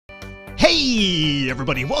Hey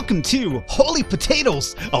everybody, welcome to Holy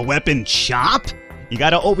Potatoes, a weapon chop? You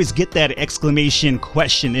gotta always get that exclamation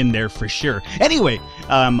question in there for sure. Anyway,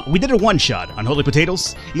 we did a one-shot on Holy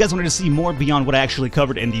Potatoes. You guys wanted to see more beyond what I actually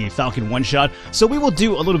covered in the Falcon one-shot, so we will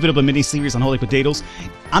do a little bit of a mini-series on Holy Potatoes.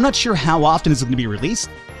 I'm not sure how often it's going to be released.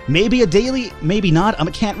 Maybe a daily, maybe not. I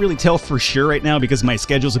can't really tell for sure right now because my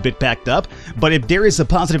schedule's a bit packed up. But if there is a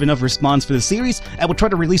positive enough response for the series, I will try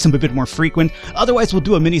to release them a bit more frequent. Otherwise, we'll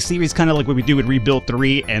do a mini-series kind of like what we do with Rebuild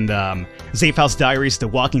 3 and Safe House Diaries, the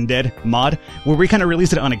Walking Dead mod, where we kind of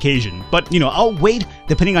release it on occasion. But, you know, I'll wait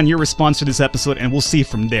depending on your response to this episode and we'll see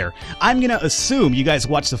from there. I'm going to assume you guys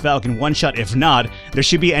watched the Falcon one-shot. If not, there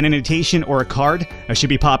should be an annotation or a card that should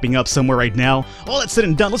be popping up somewhere right now. All that's said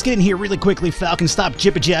and done, let's get in here really quickly. Falcon, stop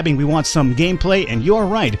jibba-jabbing. We want some gameplay, and you're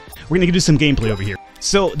right. We're going to do some gameplay over here.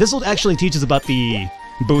 So this will actually teach us about the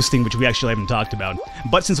boosting, which we actually haven't talked about.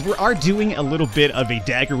 But since we are doing a little bit of a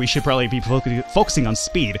dagger, we should probably be focusing on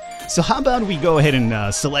speed. So how about we go ahead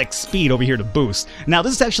and select speed over here to boost. Now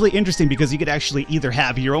this is actually interesting because you could actually either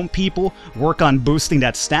have your own people work on boosting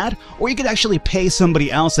that stat, or you could actually pay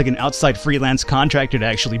somebody else, like an outside freelance contractor, to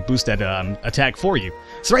actually boost that attack for you.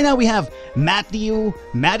 So right now we have Matthew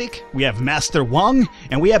Matic, we have Master Wong,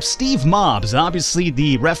 and we have Steve Mobs. Obviously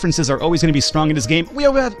the references are always going to be strong in this game. We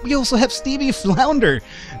also have Stevie Flounder.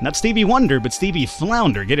 Not Stevie Wonder, but Stevie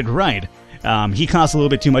Flounder. Get it right. He costs a little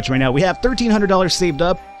bit too much right now. We have $1,300 saved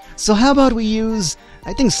up. So how about we use...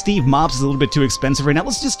 I think Steve Mobs is a little bit too expensive right now.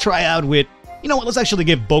 Let's just try out with... You know what, let's actually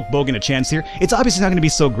give Bogan a chance here. It's obviously not going to be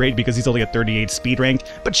so great because he's only at 38 speed rank.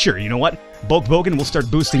 But sure, you know what? Bogan will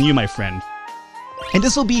start boosting you, my friend. And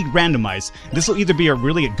this will be randomized. This will either be a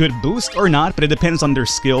really good boost or not, but it depends on their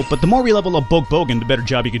skill. But the more we level up Bogan, the better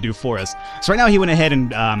job he could do for us. So right now he went ahead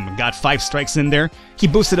and got 5 strikes in there. He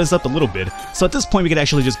boosted us up a little bit. So at this point we could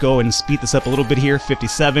actually just go and speed this up a little bit here.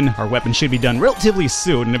 57. Our weapon should be done relatively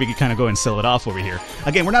soon, and then we can kind of go and sell it off over here.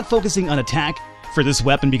 Again, we're not focusing on attack for this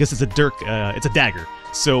weapon because it's a dagger.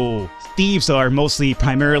 So thieves are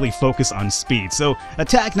primarily focused on speed. So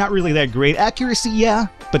attack, not really that great. Accuracy, yeah,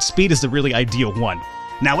 but speed is the really ideal one.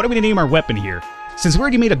 Now, what are we gonna name our weapon here? Since we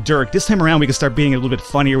already made a dirk, this time around we can start being a little bit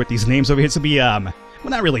funnier with these names over here. This will be, well,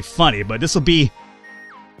 not really funny, but this will be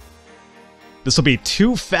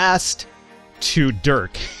Too Fast to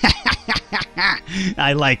Dirk.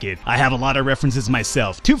 I like it. I have a lot of references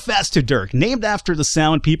myself. Too Fast to Dirk, named after the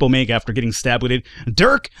sound people make after getting stabbed with it.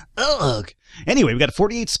 Dirk, ugh. Anyway, we got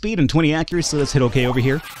 48 speed and 20 accuracy, so let's hit OK over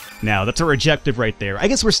here. Now, that's our objective right there. I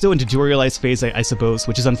guess we're still in tutorialized phase, I suppose,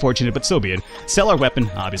 which is unfortunate, but so be it. Sell our weapon,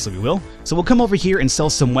 obviously we will. So we'll come over here and sell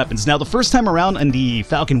some weapons. Now, the first time around in the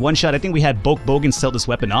Falcon one-shot, I think we had Bogan sell this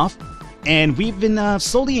weapon off. And we've been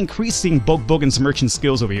slowly increasing Bogan's merchant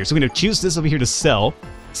skills over here. So we're going to choose this over here to sell.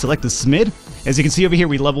 Select the Smid. As you can see over here,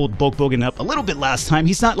 we leveled Bogan up a little bit last time.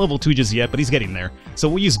 He's not level 2 just yet, but he's getting there. So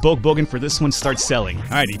we'll use Bogan for this one, start selling.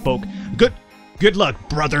 Alrighty, Bog. Good luck,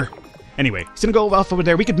 brother. Anyway, he's gonna go off over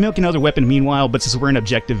there. We could milk another weapon meanwhile, but since we're in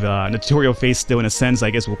objective, in a tutorial phase still in a sense, I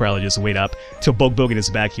guess we'll probably just wait up till Bogan is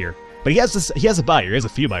back here. But he has a buyer. He has a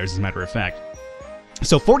few buyers, as a matter of fact.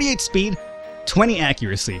 So 48 speed, 20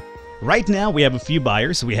 accuracy. Right now, we have a few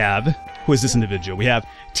buyers. We have... Who is this individual? We have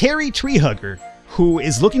Terry Treehugger, who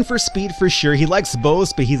is looking for speed for sure. He likes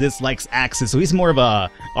bows, but he just likes axes, so he's more of a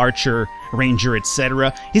archer, ranger,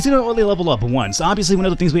 etc. He's going to only level up once. Obviously, one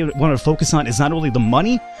of the things we want to focus on is not only the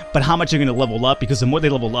money, but how much they're going to level up, because the more they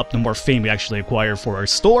level up, the more fame we actually acquire for our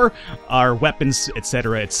store, our weapons,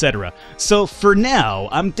 etc., etc. So for now,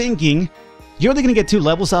 I'm thinking you're only going to get 2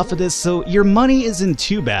 levels off of this, so your money isn't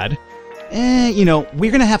too bad. You know, we're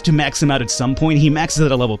going to have to max him out at some point. He maxes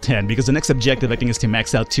at a level 10, because the next objective, I think, is to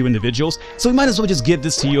max out 2 individuals. So we might as well just give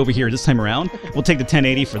this to you over here this time around. We'll take the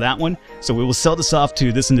 1080 for that one. So we will sell this off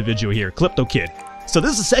to this individual here, Klepto Kid. So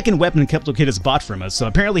this is the second weapon Klepto Kid has bought from us. So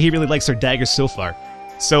apparently he really likes our daggers so far.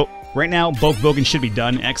 So right now, Bogan should be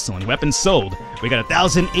done. Excellent. Weapon sold. We got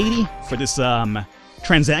 1,080 for this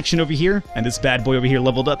transaction over here. And this bad boy over here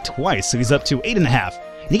leveled up twice. So he's up to 8.5.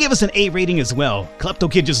 He gave us an A rating as well. Klepto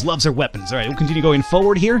Kid just loves our weapons. Alright, we'll continue going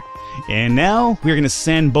forward here. And now, we're going to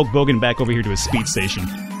send Bogan back over here to his speed station.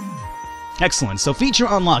 Excellent. So, feature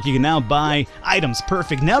unlock. You can now buy items.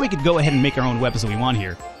 Perfect. Now we can go ahead and make our own weapons that we want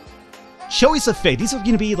here. Choice of Fate. These are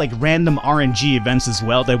going to be like random RNG events as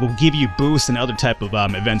well that will give you boosts and other type of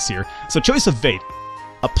events here. So, Choice of Fate.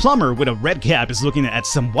 A plumber with a red cap is looking at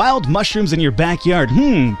some wild mushrooms in your backyard.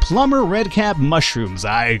 Plumber red cap mushrooms.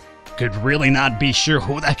 I could really not be sure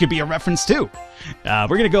who that could be a reference to.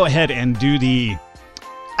 We're gonna go ahead and do the...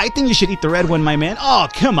 I think you should eat the red one, my man. Oh,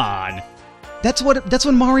 come on. That's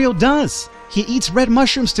what Mario does. He eats red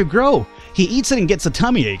mushrooms to grow. He eats it and gets a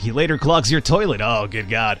tummy ache. He later clogs your toilet. Oh, good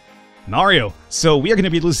God. Mario. So we are going to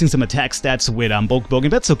be losing some attack stats with Bulk Bogan.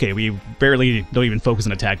 That's okay. We barely don't even focus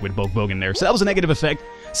on attack with Bulk Bogan there. So that was a negative effect.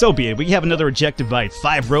 So be it. We have another objective by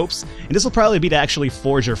 5 ropes. And this will probably be to actually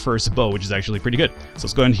forge our first bow, which is actually pretty good. So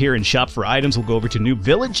let's go in here and shop for items. We'll go over to New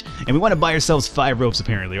Village. And we want to buy ourselves 5 ropes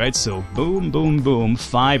apparently, right? So boom, boom, boom.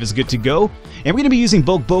 5 is good to go. And we're going to be using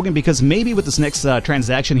Bulk Bogan because maybe with this next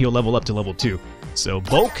transaction, he'll level up to level 2. So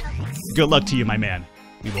Bulk, good luck to you, my man.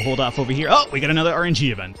 We will hold off over here. Oh, we got another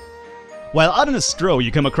RNG event. While out on a stroll, you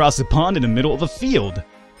come across a pond in the middle of a field.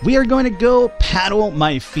 We are going to go paddle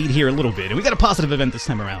my feet here a little bit, and we got a positive event this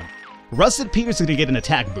time around. Recettear is going to get an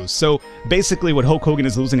attack boost, so basically what Hulk Hogan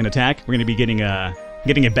is losing an attack, we're going to be getting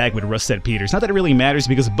it back with Recettear. Not that it really matters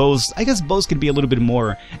because bows, I guess bows could be a little bit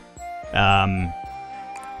more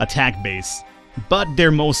attack base, but they're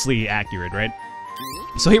mostly accurate, right?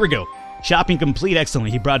 So here we go. Shopping complete,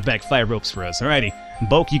 excellent. He brought back 5 ropes for us. Alrighty.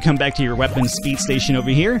 Bulk, you come back to your weapons speed station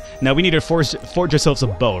over here. Now we need to forge ourselves a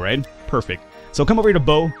bow, right? Perfect. So come over here to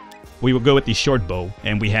bow. We will go with the short bow.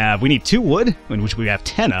 And we need 2 wood, which we have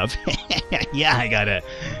 10 of. Yeah, I got a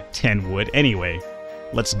 10 wood. Anyway,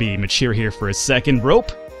 let's be mature here for a second.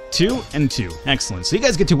 Rope, 2 and 2. Excellent. So you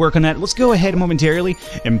guys get to work on that. Let's go ahead momentarily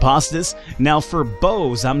and pause this. Now for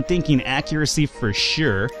bows, I'm thinking accuracy for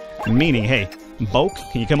sure. Meaning, hey, Bulk,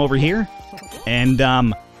 can you come over here? And,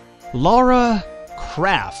 Laura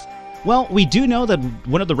Craft. Well, we do know that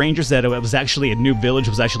one of the rangers that was actually at New Village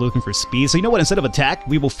was actually looking for speed. So you know what? Instead of attack,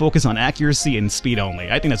 we will focus on accuracy and speed only.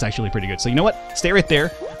 I think that's actually pretty good. So you know what? Stay right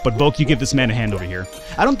there. But Bulk, you give this man a hand over here.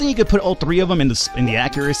 I don't think you could put all 3 of them in the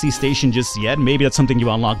accuracy station just yet. Maybe that's something you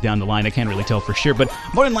unlock down the line. I can't really tell for sure. But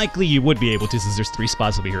more than likely, you would be able to since there's 3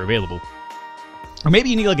 spots over here available. Or maybe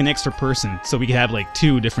you need like an extra person, so we could have like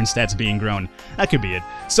 2 different stats being grown. That could be it.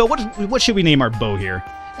 So what should we name our bow here?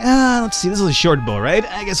 Let's see, this is a short bow, right?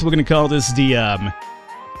 I guess we're gonna call this the,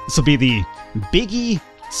 this will be the Biggie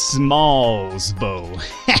Smalls bow.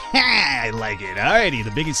 I like it. Alrighty,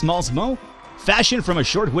 the Biggie Smalls bow. Fashioned from a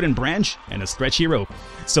short wooden branch and a stretchy rope.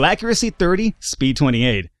 So accuracy 30, speed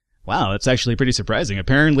 28. Wow, that's actually pretty surprising.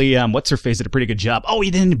 Apparently, What's-Her-Face did a pretty good job. Oh,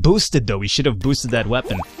 he didn't boost it, though. We should have boosted that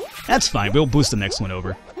weapon. That's fine. We'll boost the next one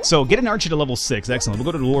over. So, get an archer to level 6. Excellent. We'll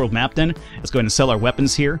go to the world map, then. Let's go ahead and sell our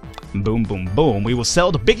weapons here. Boom, boom, boom. We will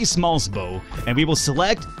sell the Biggie Smalls bow. And we will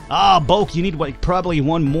select... Bulk, you need like, probably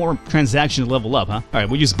 1 more transaction to level up, huh? Alright,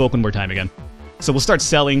 we'll use Bulk 1 more time again. So, we'll start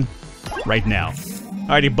selling right now.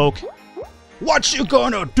 Alrighty, Bulk. What you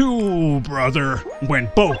gonna do, brother,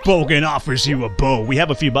 when Bulk Bogan offers you a bow? We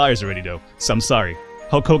have a few buyers already, though, so I'm sorry.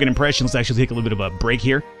 Hulk Hogan impressions actually take a little bit of a break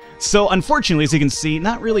here. So, unfortunately, as you can see,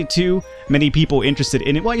 not really too many people interested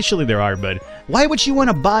in it. Well, actually there are, but why would you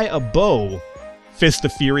want to buy a bow, Fist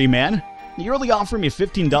of Fury, man? You're only offering me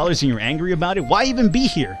 $15 and you're angry about it? Why even be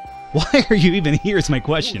here? Why are you even here is my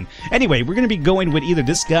question. Anyway, we're going to be going with either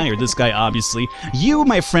this guy or this guy, obviously. You,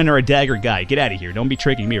 my friend, are a dagger guy. Get out of here. Don't be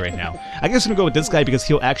tricking me right now. I guess I'm going to go with this guy because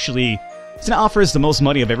he's going to offer us the most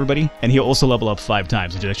money of everybody, and he'll also level up 5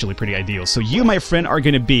 times, which is actually pretty ideal. So you, my friend, are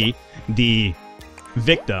going to be the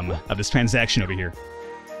victim of this transaction over here.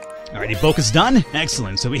 Alrighty, Bulk is done.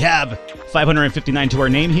 Excellent. So we have 559 to our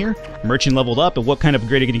name here. Merchant leveled up. And what kind of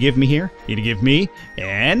grade are you going to give me here? You're going to give me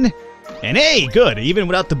an A. Good. Even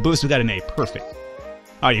without the boost, we got an A. Perfect.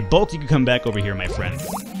 Alrighty, Bulk, you can come back over here, my friend.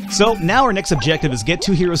 So now our next objective is get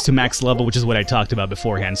 2 heroes to max level, which is what I talked about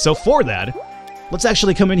beforehand. So for that, let's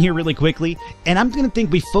actually come in here really quickly, and I'm going to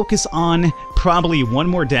think we focus on probably 1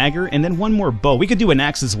 more dagger and then 1 more bow. We could do an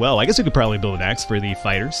axe as well. I guess we could probably build an axe for the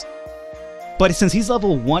fighters. But since he's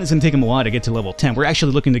level 1, it's going to take him a while to get to level 10. We're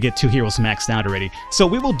actually looking to get 2 heroes maxed out already. So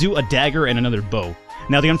we will do a dagger and another bow.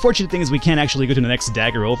 Now, the unfortunate thing is we can't actually go to the next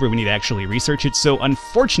dagger over. We need to actually research it. So,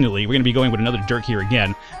 unfortunately, we're going to be going with another dirk here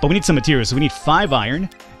again. But we need some materials. So we need 5 iron.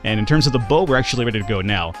 And in terms of the bow, we're actually ready to go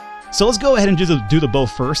now. So let's go ahead and do the bow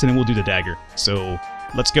first, and then we'll do the dagger. So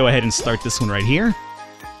let's go ahead and start this one right here.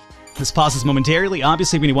 This pauses momentarily.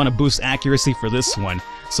 Obviously, we want to boost accuracy for this one.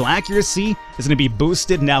 So accuracy is going to be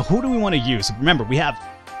boosted. Now, who do we want to use? Remember, we have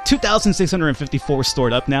 2,654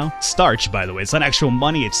 stored up now. Starch, by the way. It's not actual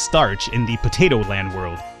money, it's starch in the Potato Land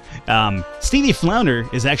world. Stevie Flounder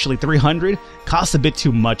is actually 300. Costs a bit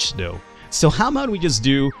too much, though. So how about we just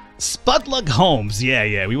do Spudluck Holmes?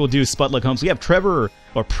 Yeah, we will do Spudluck Holmes. We have Trevor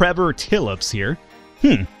Tillips here.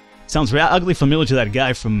 Sounds ugly familiar to that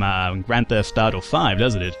guy from Grand Theft Auto 5,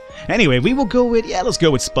 doesn't it? Anyway, we will go with, let's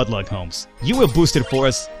go with Spudluck Holmes. You will boost it for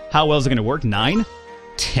us. How well is it going to work? 9,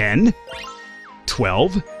 10,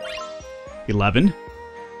 12, 11.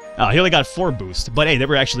 He only got 4 boosts, but hey, they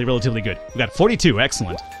were actually relatively good. We got 42,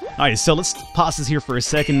 excellent. Alright, so let's pause this here for a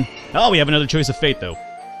second. Oh, we have another choice of fate, though.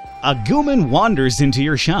 A Gooman wanders into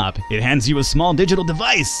your shop. It hands you a small digital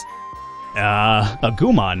device. A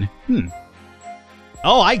Goomon?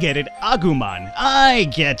 Oh, I get it. Agumon. I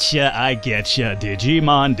getcha.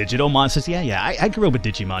 Digimon, digital monsters. Yeah, I grew up with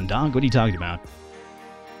Digimon, dog. What are you talking about?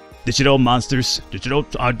 Digital monsters. Digital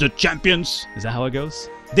are the champions. Is that how it goes?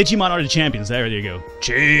 Digimon are the champions. There you go.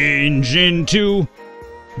 Change into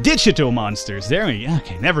digital monsters. There we go.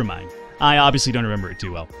 Okay, never mind. I obviously don't remember it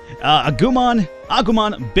too well. Agumon,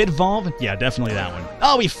 Bitvolve. Yeah, definitely that one.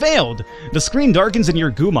 Oh, we failed! The screen darkens and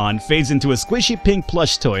your Goomon fades into a squishy pink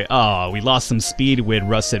plush toy. Oh, we lost some speed with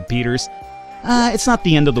Recettear. It's not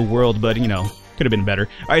the end of the world, but, you know, could have been better.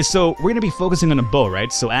 Alright, so we're gonna be focusing on a bow,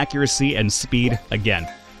 right? So accuracy and speed again.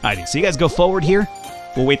 Alrighty, so you guys go forward here.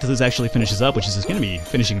 We'll wait till this actually finishes up, which is gonna be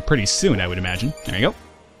finishing pretty soon, I would imagine. There you go.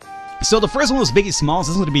 So the first one was Biggie Smalls.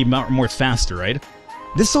 This one's gonna be more faster, right?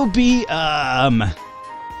 This will be,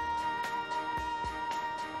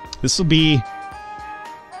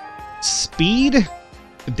 Speed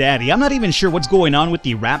Daddy. I'm not even sure what's going on with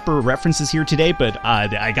the rapper references here today, but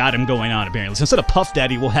I got him going on, apparently. So instead of Puff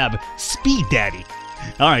Daddy, we'll have Speed Daddy.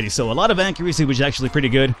 Alrighty, so a lot of accuracy, which is actually pretty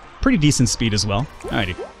good. Pretty decent speed as well.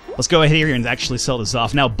 Alrighty, let's go ahead here and actually sell this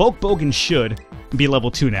off. Now, Bogan should be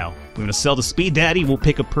level 2 now. We're going to sell the Speed Daddy. We'll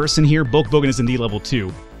pick a person here. Bogan is indeed level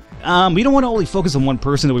 2. We don't want to only focus on one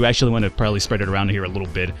person, though we actually want to probably spread it around here a little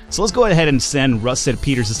bit. So let's go ahead and send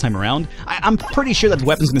Recettear this time around. I'm pretty sure that the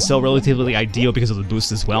weapon's going to sell relatively ideal because of the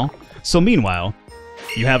boost as well. So meanwhile,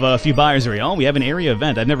 you have a few buyers here. Oh, we have an area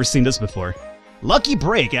event. I've never seen this before. Lucky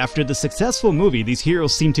break. After the successful movie, these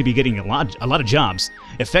heroes seem to be getting a lot of jobs.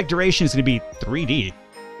 Effect duration is going to be 3D.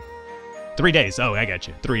 3 days. Oh, I got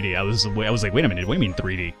you. 3D. I was like, wait a minute. What do you mean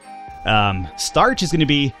 3D? Starch is going to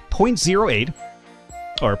be 0.08.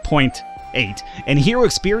 Or 0.8, and hero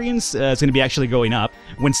experience is going to be actually going up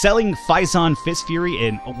when selling Faison Fist Fury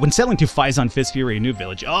to Faison Fist Fury in New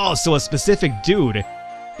Village. Oh, so a specific dude.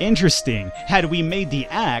 Interesting. Had we made the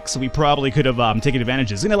axe, we probably could have taken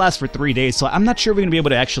advantage. It's going to last for 3 days, so I'm not sure we're going to be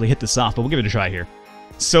able to actually hit this off, but we'll give it a try here.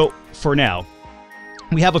 So for now,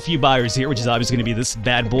 we have a few buyers here, which is obviously going to be this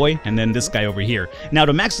bad boy, and then this guy over here. Now,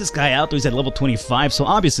 to max this guy out, though, he's at level 25, so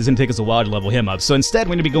obviously it's going to take us a while to level him up. So instead,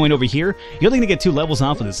 we're going to be going over here. You're only going to get 2 levels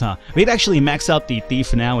off of this, huh? We'd actually max out the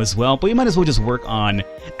Thief now as well, but we might as well just work on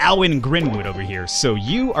Alwyn Grinwood over here. So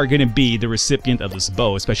you are going to be the recipient of this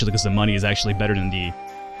bow, especially because the money is actually better than the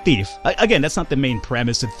Thief. Again, that's not the main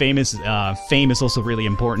premise. Fame is also really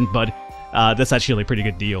important, but that's actually a pretty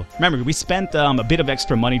good deal. Remember, we spent a bit of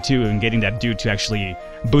extra money, too, in getting that dude to actually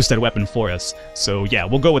boost that weapon for us. So, yeah,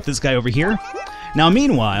 we'll go with this guy over here. Now,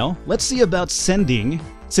 meanwhile, let's see about sending...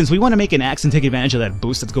 Since we want to make an axe and take advantage of that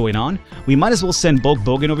boost that's going on, we might as well send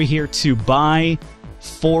Bogan over here to buy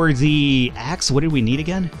for the axe. What did we need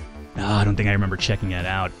again? Oh, I don't think I remember checking that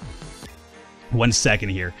out. 1 second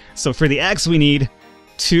here. So, for the axe, we need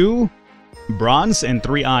 2 bronze and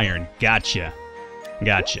 3 iron. Gotcha.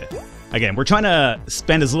 Gotcha. Again, we're trying to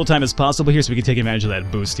spend as little time as possible here so we can take advantage of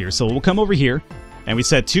that boost here. So we'll come over here, and we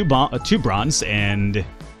said 2 bronze and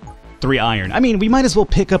 3 iron. I mean, we might as well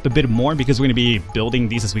pick up a bit more because we're going to be building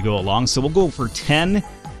these as we go along. So we'll go for 10,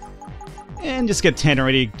 and just get 10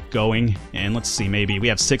 already going. And let's see, maybe we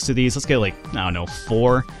have 6 of these. Let's get like, I don't know,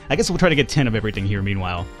 4. I guess we'll try to get 10 of everything here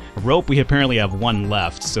meanwhile. Rope, we apparently have 1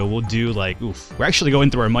 left, so we'll do like, oof, we're actually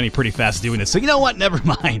going through our money pretty fast doing this. So you know what? Never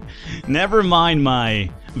mind. Never mind my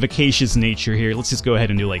vacacious nature here. Let's just go ahead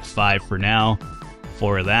and do like 5 for now.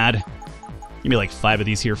 4 of that. Give me like 5 of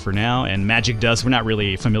these here for now. And magic dust, we're not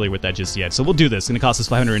really familiar with that just yet. So we'll do this. It's going to cost us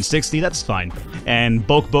 560. That's fine. And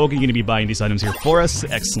Bogan going to be buying these items here for us.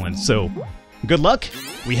 Excellent. So good luck.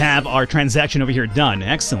 We have our transaction over here done.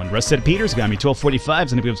 Excellent. Recettear's got me 1245.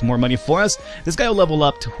 It's going to give us more money for us. This guy will level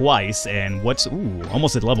up twice. And what's... Ooh,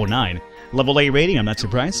 almost at level 9. Level 8 rating. I'm not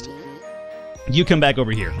surprised. You come back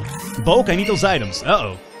over here. Boke, I need those items.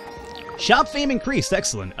 Uh-oh. Shop fame increased.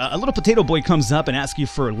 Excellent. A little potato boy comes up and asks you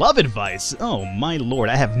for love advice. Oh, my lord.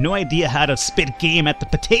 I have no idea how to spit game at the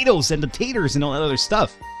potatoes and the taters and all that other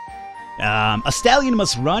stuff. A stallion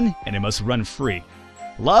must run, and it must run free.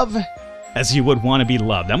 Love as you would want to be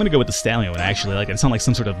loved. I'm going to go with the stallion one, actually. Like, it sounds like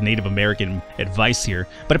some sort of Native American advice here.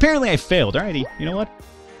 But apparently I failed. Alrighty, you know what?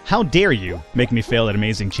 How dare you make me fail that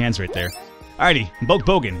amazing chance right there. Alrighty,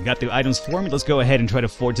 Bogan got the items for me. Let's go ahead and try to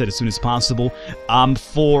forge that as soon as possible.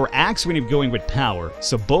 For axe, we're going to be going with power.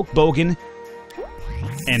 So Bogan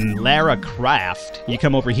and Lara Craft, you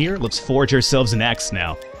come over here. Let's forge ourselves an axe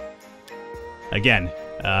now. Again,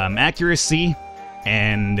 accuracy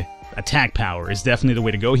and attack power is definitely the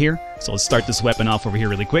way to go here. So let's start this weapon off over here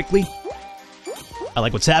really quickly. I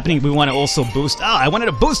like what's happening. We want to also boost. Oh, I wanted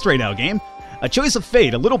a boost right now, game. A choice of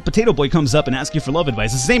fate. A little potato boy comes up and asks you for love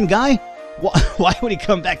advice. The same guy? Why would he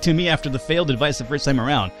come back to me after the failed advice the first time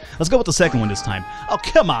around? Let's go with the second one this time. Oh,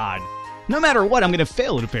 come on. No matter what, I'm going to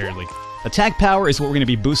fail it, apparently. Attack power is what we're going to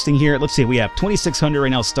be boosting here. Let's see. We have 2,600 right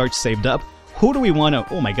now starch saved up. Who do we want to...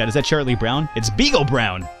 Oh, my God. Is that Charlie Brown? It's Beagle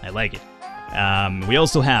Brown. I like it. We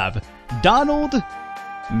also have Donald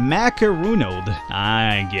Macaronold.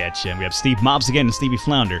 I get you. We have Steve Mobs again and Stevie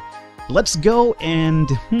Flounder. Let's go and...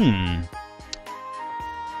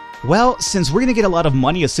 Well, since we're going to get a lot of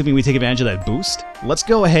money, assuming we take advantage of that boost, let's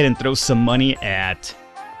go ahead and throw some money at...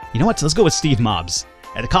 You know what? Let's go with Steve Mobs.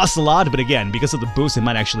 It costs a lot, but again, because of the boost, it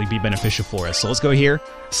might actually be beneficial for us. So let's go here.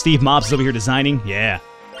 Steve Mobs is over here designing. Yeah.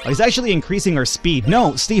 Oh, he's actually increasing our speed.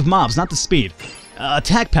 No, Steve Mobs, not the speed.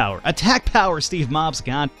 Attack power. Attack power, Steve Mobs.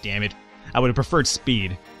 God damn it. I would have preferred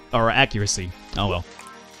speed. Or accuracy. Oh, well.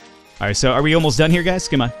 Alright, so are we almost done here, guys?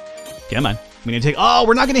 Come on. Come on. We need to take... Oh,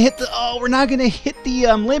 we're not gonna hit the... Oh, we're not gonna hit the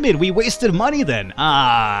limit. We wasted money then.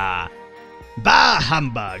 Ah. Bah,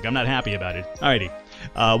 humbug. I'm not happy about it. Alrighty.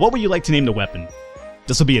 What would you like to name the weapon?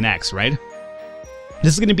 This will be an axe, right?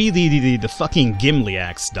 This is gonna be the fucking Gimli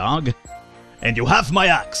axe, dog. And you have my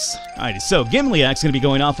axe. Alrighty, so Gimli axe is gonna be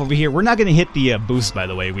going off over here. We're not gonna hit the boost, by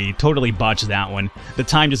the way. We totally botched that one. The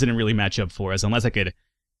time just didn't really match up for us, unless I could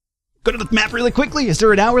go to the map really quickly. Is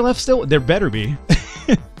there an hour left still? There better be.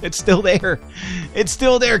 It's still there. It's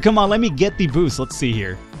still there. Come on, let me get the boost. Let's see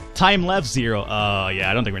here. Time left 0. Oh, yeah,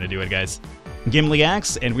 I don't think we're gonna do it, guys. Gimli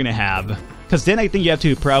axe, and we're gonna have... Because then I think you have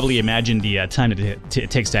to probably imagine the time that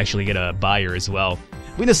it takes to actually get a buyer as well.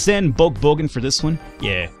 We're gonna send Bulk Bogan for this one.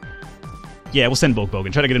 Yeah. Yeah, we'll send Bulk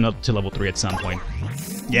Bogan. Try to get him up to level 3 at some point.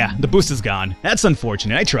 Yeah, the boost is gone. That's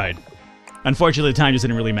unfortunate. I tried. Unfortunately, the time just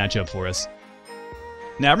didn't really match up for us.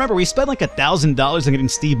 Now, remember, we spent like $1,000 on getting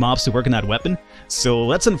Steve Mobs to work on that weapon, so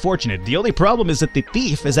that's unfortunate. The only problem is that the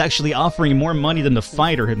thief is actually offering more money than the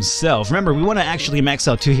fighter himself. Remember, we want to actually max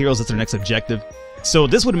out 2 heroes. That's our next objective. So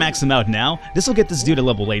this would max him out now. This will get this dude to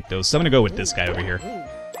level 8, though, so I'm going to go with this guy over here.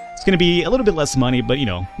 It's going to be a little bit less money, but, you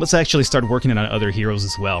know, let's actually start working on other heroes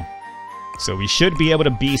as well. So we should be able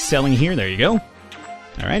to be selling here. There you go.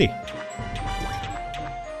 Alrighty.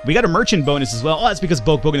 We got a merchant bonus as well. Oh, that's because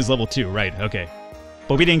Bulk Bogan is level 2. Right, okay.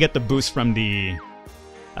 But we didn't get the boost from the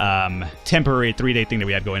temporary 3-day thing that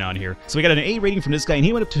we had going on here. So we got an 8 rating from this guy, and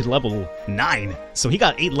he went up to level 9. So he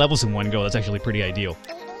got 8 levels in one go. That's actually pretty ideal.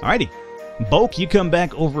 Alrighty. Bulk, you come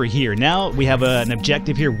back over here. Now we have an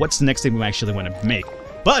objective here. What's the next thing we actually want to make?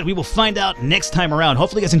 But we will find out next time around.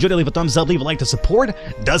 Hopefully you guys enjoyed it. Leave a thumbs up, leave a like to support.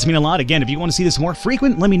 It does mean a lot. Again, if you want to see this more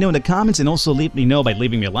frequent, let me know in the comments, and also let me know by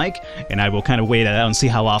leaving me a like, and I will kind of wait it out and see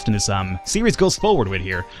how often this series goes forward with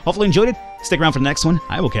here. Hopefully you enjoyed it. Stick around for the next one.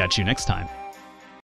 I will catch you next time.